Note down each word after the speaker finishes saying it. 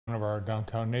One of our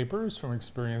downtown neighbors from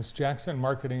Experience Jackson,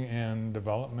 Marketing and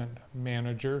Development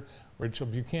Manager, Rachel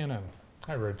Buchanan.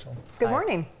 Hi, Rachel. Good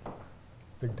morning.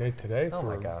 Big day today Oh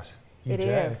for my gosh. EJ. It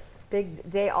is.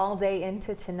 Big day all day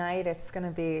into tonight. It's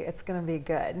gonna be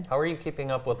good. How are you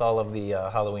keeping up with all of the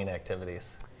Halloween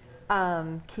activities?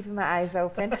 Keeping my eyes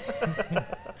open.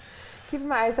 Keeping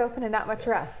my eyes open and not much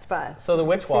rest, but So the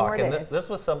Witch just 3 more Walk, and days. this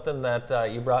was something that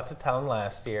you brought to town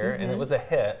last year, and it was a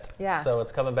hit. Yeah. So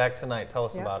it's coming back tonight. Tell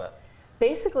us Yep. about it.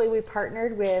 Basically, we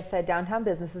partnered with downtown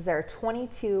businesses. There are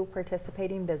 22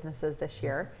 participating businesses this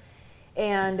year.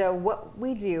 And what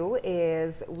we do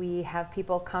is we have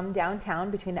people come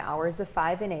downtown between the hours of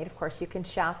 5 and 8. Of course, you can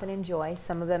shop and enjoy.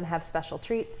 Some of them have special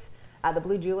treats. The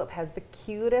Blue Julep has the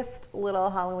cutest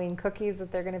little Halloween cookies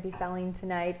that they're going to be selling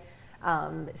tonight.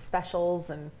 Specials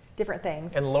and different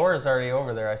things. And Laura's already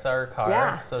over there. I saw her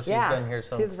car, so she's been here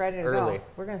since she's ready to early. go.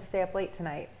 We're going to stay up late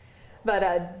tonight.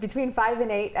 But between 5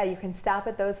 and 8, you can stop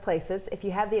at those places. If you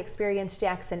have the Experience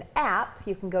Jackson app,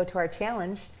 you can go to our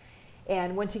challenge.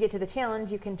 And once you get to the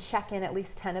challenge, you can check in at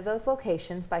least 10 of those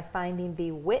locations by finding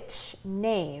the witch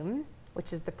name,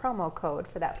 which is the promo code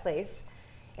for that place,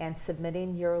 and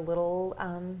submitting your little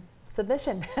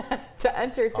submission to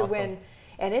enter to win.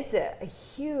 And it's a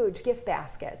huge gift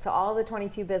basket. So all the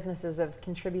 22 businesses have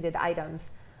contributed items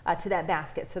to that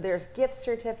basket. So there's gift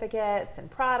certificates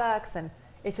and products, and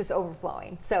it's just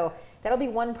overflowing. So that'll be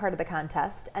one part of the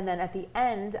contest. And then at the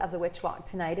end of the Witch Walk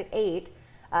tonight at 8,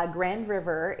 Grand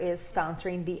River is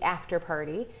sponsoring the after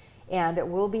party. And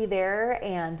we'll be there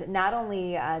and not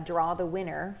only draw the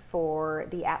winner for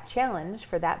the app challenge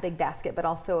for that big basket, but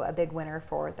also a big winner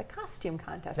for the costume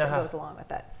contest that goes along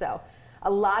with it. So a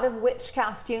lot of witch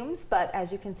costumes, but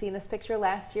as you can see in this picture,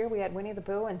 last year we had Winnie the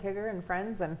Pooh and Tigger and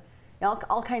friends and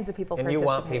all kinds of people And you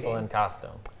want people in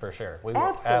costume, for sure. We will,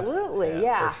 absolutely,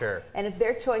 yeah. For sure. And it's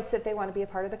their choice if they want to be a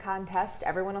part of the contest.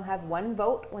 Everyone will have one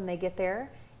vote when they get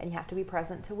there, and you have to be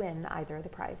present to win either of the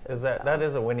prizes. Is that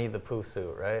is a Winnie the Pooh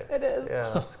suit, right? It is. Yeah,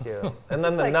 that's cute. And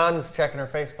then the nun's checking her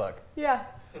Facebook. Yeah.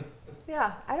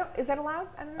 Yeah. Is that allowed?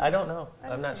 I don't know.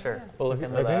 I'm not sure. We'll look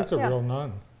into I that. think it's a real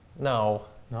nun. No.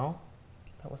 No?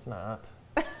 That was not.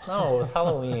 No, it was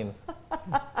Halloween.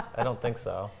 I don't think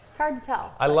so. It's hard to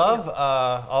tell. I love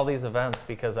all these events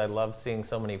because I love seeing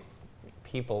so many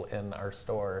people in our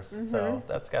stores. So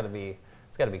it's got to be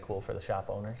cool for the shop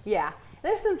owners. Yeah,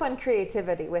 there's some fun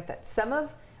creativity with it. Some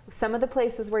of the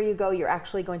places where you go, you're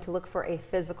actually going to look for a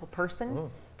physical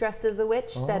person dressed as a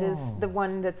witch. That is the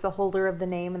one that's the holder of the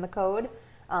name and the code.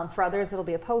 For others, it'll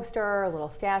be a poster, a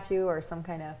little statue, or some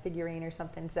kind of figurine or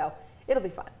something. So it'll be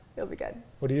fun. It'll be good.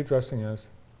 What are you dressing as?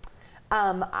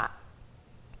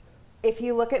 If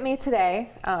you look at me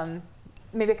today,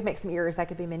 maybe I could make some ears. I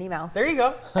could be Minnie Mouse. There you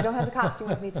go. I don't have the costume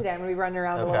with me today. I'm going to be running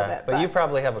around a little bit. But you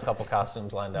probably have a couple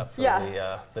costumes lined up for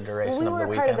the duration of the weekend.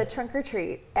 We were part of the trunk or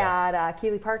treat at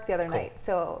Keeley Park the other night.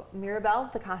 So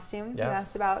Mirabelle, the costume you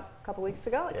asked about a couple weeks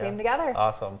ago, it came together.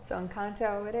 Awesome. So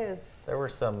Encanto it is. There were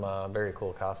some very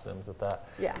cool costumes at that.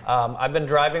 Yeah. I've been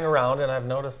driving around and I've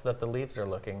noticed that the leaves are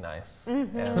looking nice.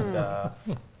 And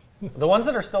the ones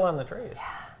that are still on the trees. Yeah.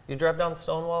 You drive down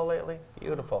Stonewall lately?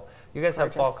 Beautiful. You guys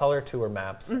have fall color tour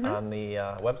maps on the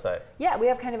website. Yeah, we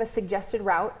have kind of a suggested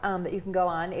route that you can go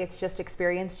on. It's just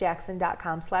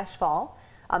experiencejackson.com/fall.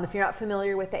 If you're not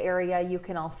familiar with the area, you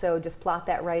can also just plot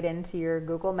that right into your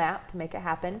Google map to make it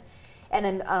happen. And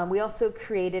then we also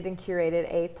created and curated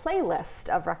a playlist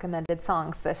of recommended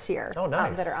songs this year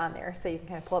that are on there. So you can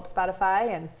kind of pull up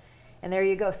Spotify and there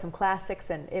you go, some classics,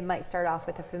 and it might start off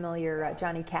with a familiar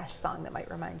Johnny Cash song that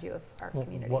might remind you of our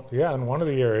community. Well, yeah, in one of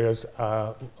the areas,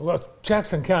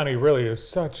 Jackson County really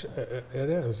is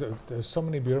there's so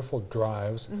many beautiful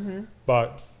drives,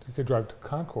 but you could drive to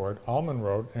Concord, Almond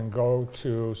Road, and go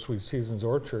to Sweet Seasons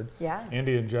Orchard. Yeah.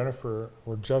 Andy and Jennifer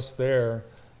were just there,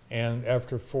 and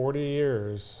after 40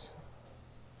 years,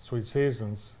 Sweet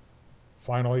Seasons,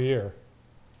 final year.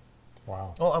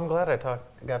 Wow. Well, I'm glad I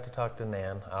got to talk to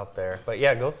Nan out there. But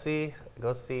yeah, go see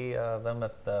them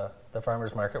at the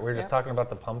farmers market. We were just talking about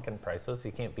the pumpkin prices.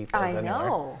 You can't beat those anywhere. I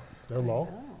know. They're low.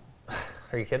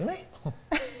 Are you kidding me?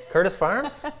 Curtis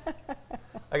Farms?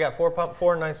 I got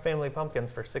four nice family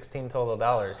pumpkins for $16 total.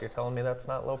 You're telling me that's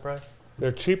not low price?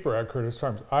 They're cheaper at Curtis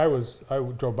Farms. I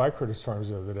drove by Curtis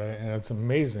Farms the other day, and it's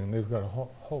amazing. They've got a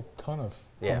whole ton of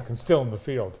pumpkins still in the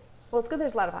field. Well, it's good.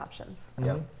 There's a lot of options.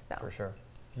 Yeah, for sure.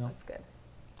 Yeah. That's good.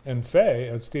 And Faye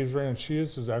at Steve's Ranch, she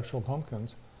uses actual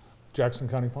pumpkins, Jackson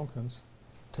County pumpkins,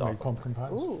 to make pumpkin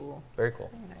pies. Ooh, very cool.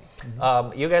 Very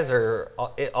nice. You guys are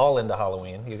all into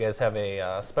Halloween. You guys have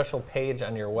a special page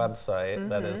on your website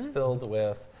that is filled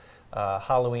with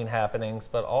Halloween happenings,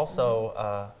 but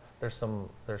also there's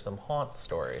some haunt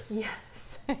stories.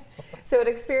 Yes. So at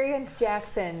Experience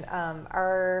Jackson,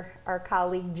 our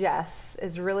colleague Jess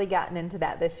has really gotten into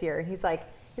that this year. He's like,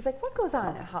 what goes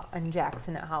on in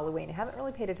Jackson at Halloween? I haven't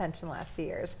really paid attention the last few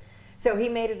years. So he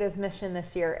made it his mission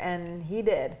this year, and he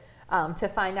did, to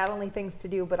find not only things to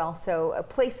do, but also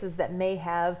places that may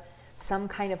have some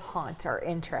kind of haunt or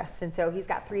interest. And so he's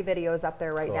got 3 videos up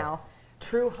there right now.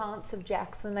 True Haunts of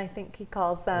Jackson, I think he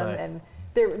calls them. Nice. And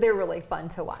they're really fun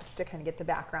to watch, to kind of get the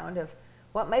background of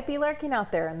what might be lurking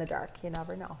out there in the dark. You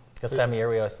never know. This time of year,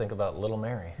 we always think about Little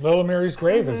Mary. Little Mary's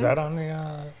grave, is that on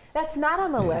the... That's not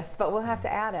on the list, but we'll have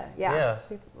to add it. Yeah.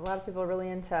 Yeah. A lot of people are really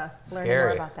into learning Scary.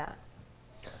 more about that.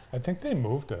 I think they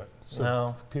moved it.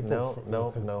 So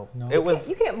No. No. It was.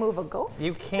 You can't move a ghost.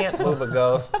 You can't move a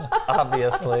ghost,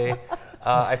 obviously.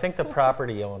 I think the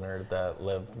property owner that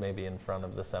lived maybe in front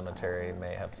of the cemetery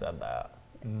may have said that.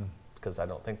 Because I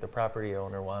don't think the property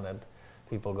owner wanted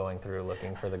people going through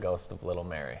looking for the ghost of Little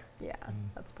Mary. Yeah,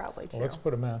 that's probably true. Well, let's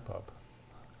put a map up.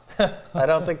 I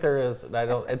don't think there is.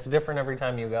 It's different every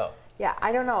time you go. Yeah,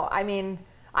 I don't know. I mean,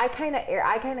 I kind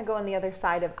of go on the other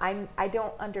side of I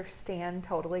don't understand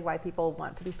totally why people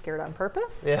want to be scared on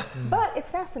purpose. Yeah. But it's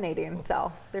fascinating.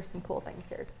 So there's some cool things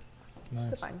here to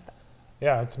Nice. find that.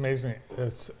 Yeah, it's amazing.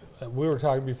 We were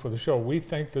talking before the show. We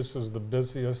think this is the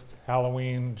busiest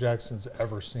Halloween Jackson's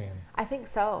ever seen. I think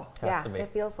so. Has to be. It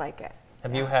feels like it.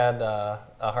 Have you had a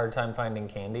hard time finding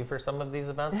candy for some of these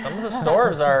events? Some of the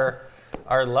stores are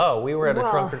low. We were at a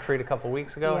trunk or treat a couple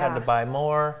weeks ago. Had to buy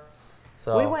more.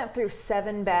 So we went through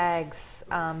 7 bags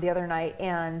the other night,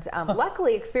 and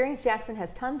luckily Experience Jackson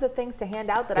has tons of things to hand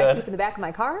out that I keep in the back of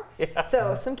my car. Yeah.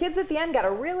 So some kids at the end got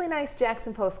a really nice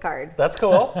Jackson postcard. That's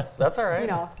cool. That's all right. You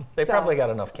know, they so- probably got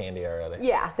enough candy already.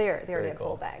 Yeah, they already had cool.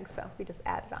 full bags, so we just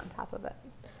added on top of it.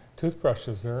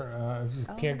 Toothbrushes there. If you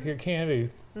can't get candy,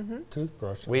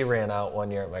 toothbrushes. We ran out one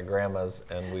year at my grandma's,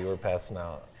 and we were passing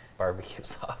out barbecue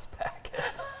sauce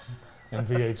packets. And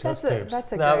VHS tapes.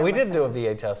 That's a No, great we one. did do a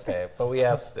VHS tape, but we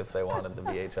asked if they wanted the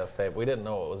VHS tape. We didn't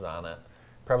know what was on it.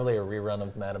 Probably a rerun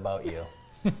of Mad About You.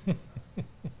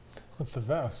 With the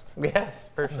vest. Yes,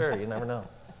 for sure. You never know.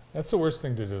 That's the worst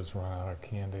thing to do is run out of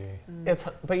candy.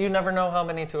 But you never know how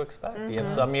many to expect. You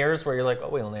have some years where you're like, oh,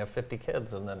 we only have 50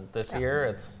 kids, and then this year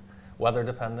it's weather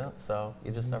dependent, so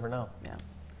you just never know. Yeah.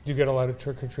 Do you get a lot of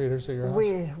trick-or-treaters at your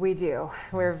house? We do.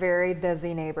 We're a very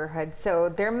busy neighborhood. So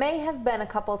there may have been a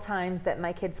couple times that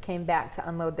my kids came back to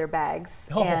unload their bags,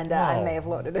 and I may have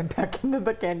loaded it back into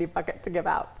the candy bucket to give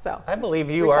out. So I believe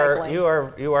you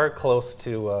are close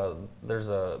to there's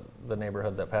the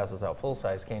neighborhood that passes out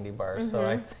full-size candy bars. So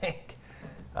I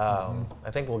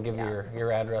think we'll give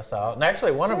your address out. And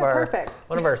actually one of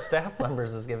our staff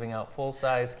members is giving out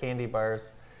full-size candy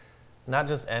bars, not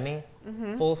just any,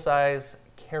 full-size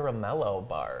Caramello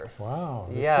bars. Wow,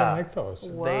 they still make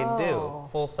those. Whoa. They do,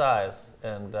 full size.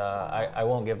 And I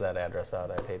won't give that address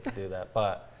out. I'd hate to do that.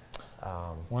 But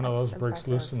one of those That's breaks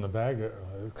loose impressive. in the bag,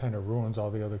 it kind of ruins all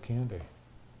the other candy.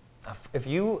 if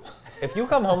you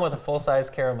come home with a full size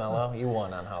Caramello, you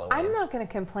won on Halloween. I'm not going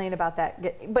to complain about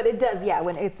that, but it does,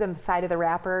 when it's on the side of the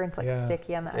wrapper, it's like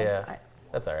sticky on the edge. Yeah,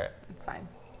 that's all right. It's fine.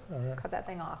 All right. Just cut that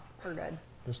thing off. We're good.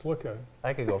 Just look at it.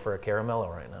 I could go for a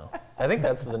Caramello right now. I think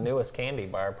that's the newest candy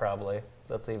bar probably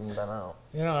that's even been out.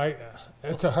 You know,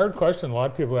 it's a hard question. A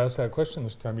lot of people ask that question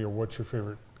this time of year. What's your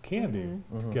favorite candy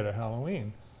to get at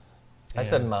Halloween? I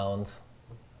said Mounds.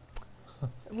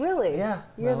 Really? Yeah,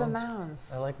 You're Mounds. the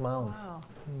Mounds. I like Mounds. Wow.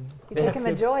 You're taking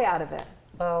the joy out of it.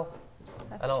 Well,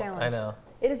 That's I don't. challenge. I know.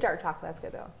 It is dark chocolate. That's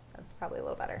good, though. That's probably a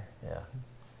little better. Yeah.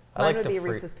 Mine would be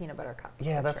Reese's Peanut Butter Cups.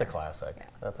 Yeah, for that's a sure. classic. Yeah.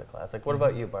 That's a classic. What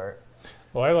about you, Bart?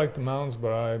 Well, I like the Mounds,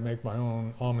 but I make my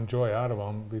own Almond Joy out of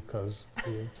them because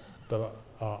the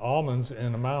almonds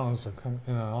in the Mounds,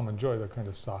 in an Almond Joy, they're kind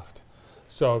of soft.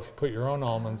 So if you put your own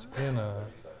almonds in a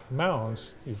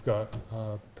Mounds, you've got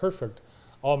perfect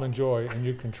Almond Joy, and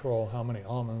you control how many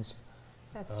almonds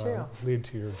That's true. lead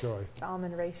to your joy. The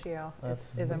almond ratio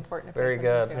is important. to pay Very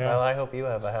attention good. to. Yeah. Well, I hope you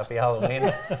have a happy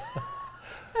Halloween.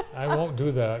 I won't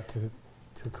do that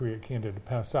to create candy to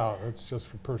pass out. It's just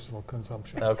for personal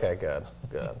consumption. Okay, good.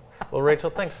 Well, Rachel,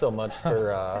 thanks so much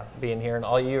for being here and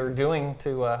all you're doing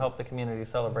to help the community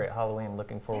celebrate Halloween.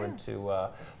 Looking forward to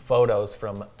photos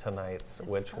from tonight's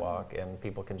Witch Walk, and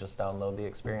people can just download the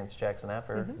Experience Jackson app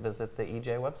or visit the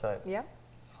EJ website. Yep.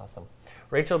 Awesome.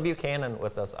 Rachel Buchanan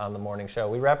with us on the morning show.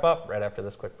 We wrap up right after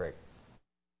this quick break.